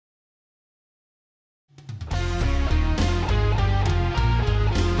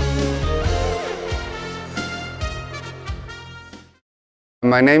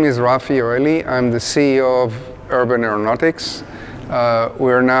My name is Rafi Yoeli. I'm the CEO of UrbanAeronautics.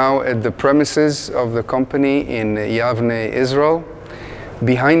 We're now at the premises of the company in Yavne, Israel.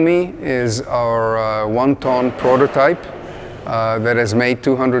 Behind me is our one-ton prototype that has made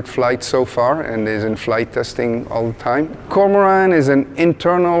 200 flights so far and is in flight testing all the time. Cormorant is an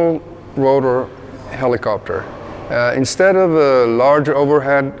internal rotor helicopter. Instead of a large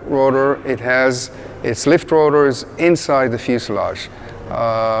overhead rotor, it has its lift rotors inside the fuselage,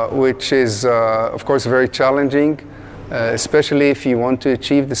 which is, of course, very challenging, especially if you want to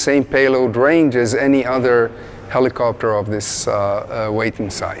achieve the same payload range as any other helicopter of this weight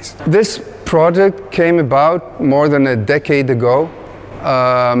and size. This project came about more than a decade ago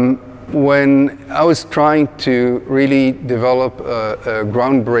when I was trying to really develop a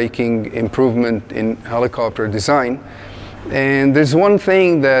groundbreaking improvement in helicopter design. And there's one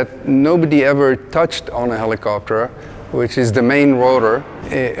thing that nobody ever touched on a helicopter, which is the main rotor.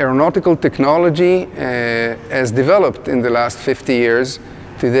 Aeronautical technology has developed in the last 50 years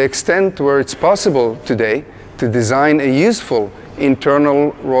to the extent where it's possible today to design a useful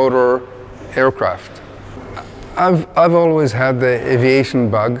internal rotor aircraft. I've always had the aviation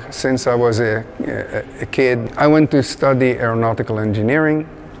bug since I was a kid. I went to study aeronautical engineering.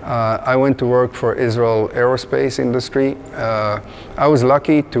 I went to work for Israel aerospace industry. I was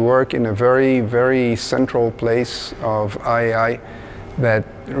lucky to work in a very, very central place of IAI that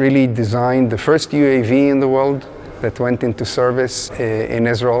really designed the first UAV in the world that went into service in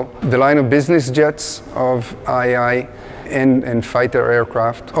Israel. The line of business jets of IAI and fighter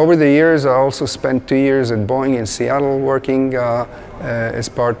aircraft. Over the years, I also spent 2 years at Boeing in Seattle working as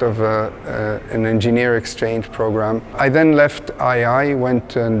part of an engineer exchange program. I then left IAI,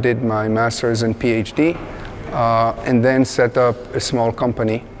 went and did my master's and PhD, and then set up a small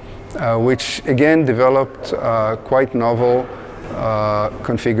company, which again developed quite novel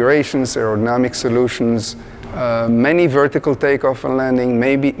configurations, aerodynamic solutions, many vertical takeoff and landing,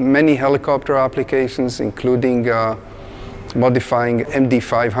 many helicopter applications, including modifying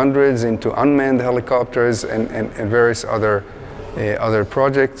MD-500s into unmanned helicopters and various other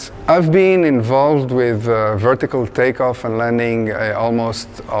projects. I've been involved with vertical takeoff and landing almost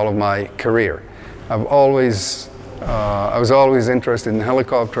all of my career. I was always interested in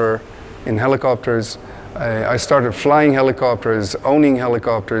helicopters. I started flying helicopters, owning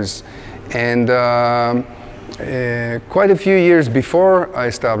helicopters, and quite a few years before I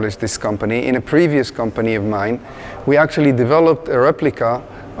established this company, in a previous company of mine, we actually developed a replica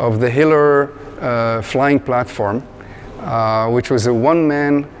of the Hiller flying platform, which was a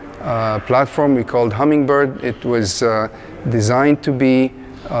one-man platform we called Hummingbird. It was designed to be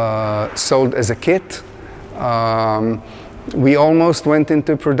sold as a kit. We almost went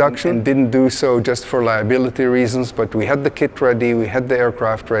into production and didn't do so just for liability reasons, but we had the kit ready, we had the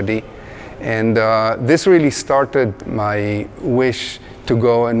aircraft ready. And this really started my wish to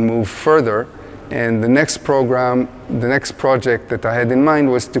go and move further. And the next project that I had in mind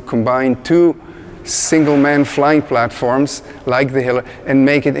was to combine two single-man flying platforms like the Hiller and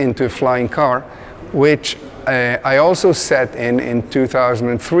make it into a flying car, which I also sat in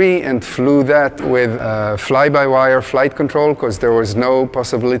 2003 and flew that with fly-by-wire flight control because there was no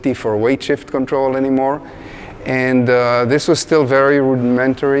possibility for weight shift control anymore. And this was still very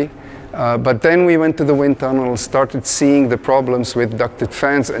rudimentary. But then we went to the wind tunnel, started seeing the problems with ducted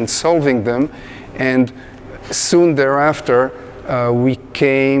fans and solving them. And soon thereafter, we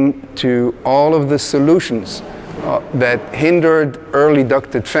came to all of the solutions that hindered early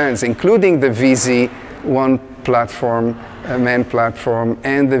ducted fans, including the VZ1 platform, manned platform,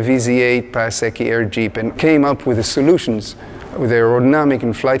 and the VZ8 Paseki Air Jeep, and came up with the solutions, with aerodynamic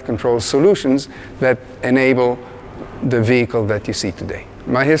and flight control solutions that enable the vehicle that you see today.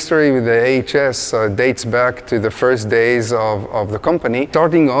 My history with the AHS dates back to the first days of the company,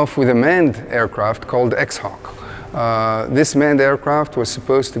 starting off with a manned aircraft called X-Hawk. This manned aircraft was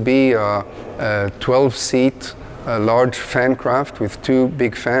supposed to be a 12-seat large Fancraft with two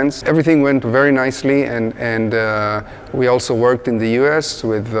big fans. Everything went very nicely, and we also worked in the US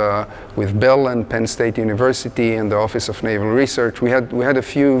with Bell and Penn State University and the Office of Naval Research. We had a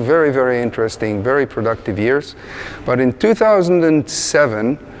few very, very interesting, very productive years. But in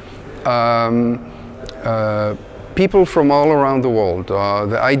 2007, people from all around the world,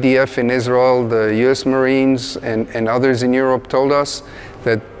 the IDF in Israel, the US Marines, and others in Europe told us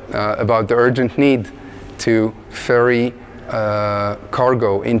that about the urgent need to ferry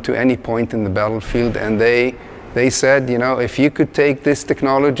cargo into any point in the battlefield, and they said, you know, if you could take this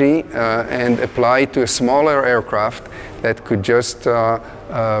technology and apply it to a smaller aircraft that could just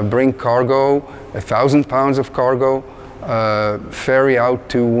bring cargo, 1,000 pounds of cargo, ferry out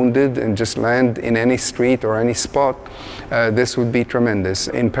 2 wounded and just land in any street or any spot, this would be tremendous.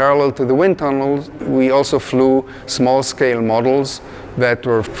 In parallel to the wind tunnels, we also flew small-scale models that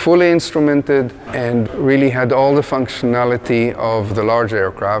were fully instrumented and really had all the functionality of the large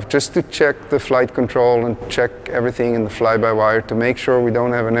aircraft, just to check the flight control and check everything in the fly-by-wire to make sure we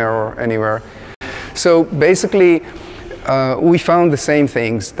don't have an error anywhere. So basically, we found the same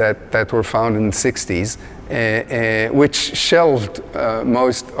things that were found in the 60s, which shelved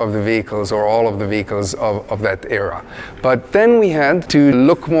most of the vehicles or all of the vehicles of that era. But then we had to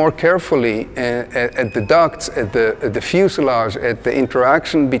look more carefully at the ducts, at the fuselage, at the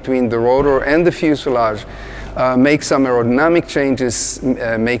interaction between the rotor and the fuselage, make some aerodynamic changes,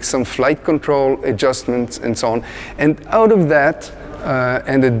 make some flight control adjustments and so on. And out of that,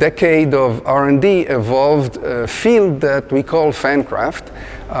 and a decade of R&D, evolved a field that we call Fancraft,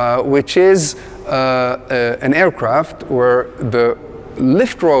 which is an aircraft where the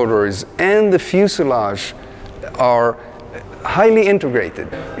lift rotors and the fuselage are highly integrated.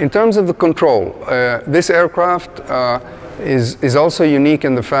 In terms of the control, this aircraft is also unique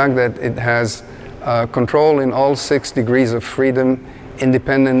in the fact that it has control in all 6 degrees of freedom,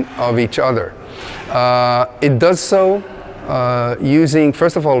 independent of each other. It does so using,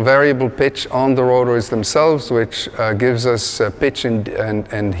 first of all, variable pitch on the rotors themselves, which gives us pitch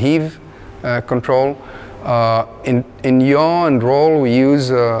and heave control. In yaw and roll, we use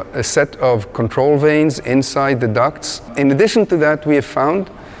a set of control vanes inside the ducts. In addition to that, we have found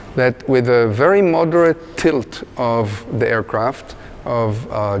that with a very moderate tilt of the aircraft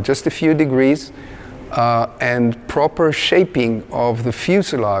of just a few degrees, and proper shaping of the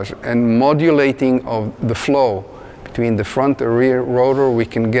fuselage and modulating of the flow between the front and rear rotor, we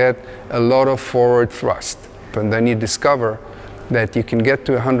can get a lot of forward thrust. And then you discover that you can get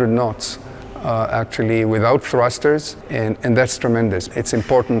to 100 knots actually without thrusters, and that's tremendous. It's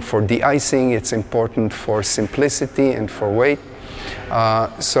important for de-icing, it's important for simplicity and for weight.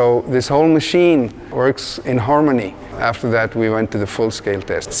 So this whole machine works in harmony. After that, we went to the full-scale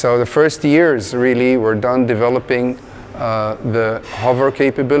test. So the first years really were done developing the hover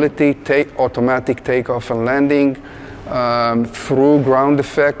capability, automatic takeoff and landing, through ground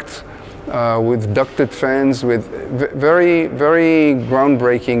effect, with ducted fans, with very, very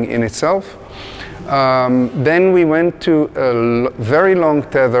groundbreaking in itself. Then we went to a very long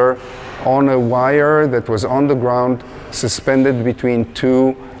tether on a wire that was on the ground, suspended between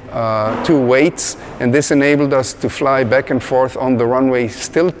two weights, and this enabled us to fly back and forth on the runway,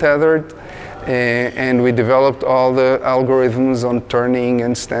 still tethered. And we developed all the algorithms on turning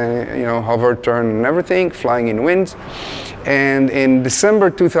and hover, turn, and everything, flying in winds. And in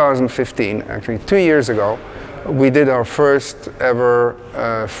December 2015, actually 2 years ago, we did our first ever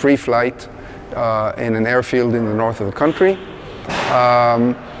free flight in an airfield in the north of the country.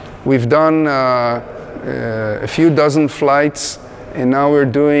 We've done a few dozen flights, and now we're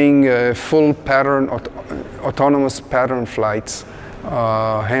doing full pattern, autonomous pattern flights,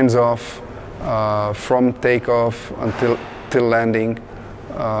 hands-off, from takeoff till landing,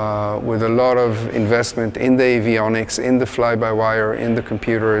 with a lot of investment in the avionics, in the fly-by-wire, in the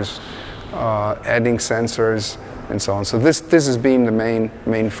computers, adding sensors, and so on. So this has been the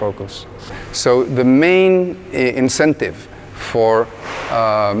main focus. So the main incentive for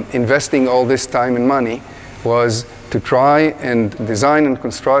investing all this time and money was to try and design and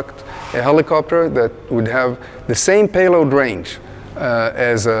construct a helicopter that would have the same payload range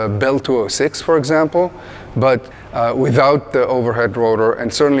as a Bell 206, for example, but without the overhead rotor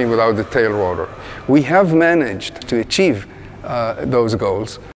and certainly without the tail rotor. We have managed to achieve those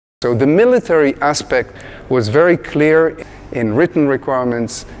goals. So the military aspect was very clear in written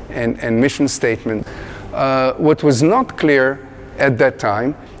requirements and mission statement. What was not clear at that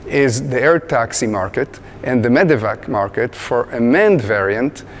time is the air taxi market and the medevac market for a manned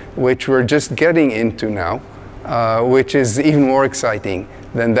variant, which we're just getting into now, which is even more exciting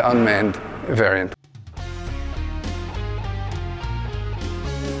than the unmanned variant.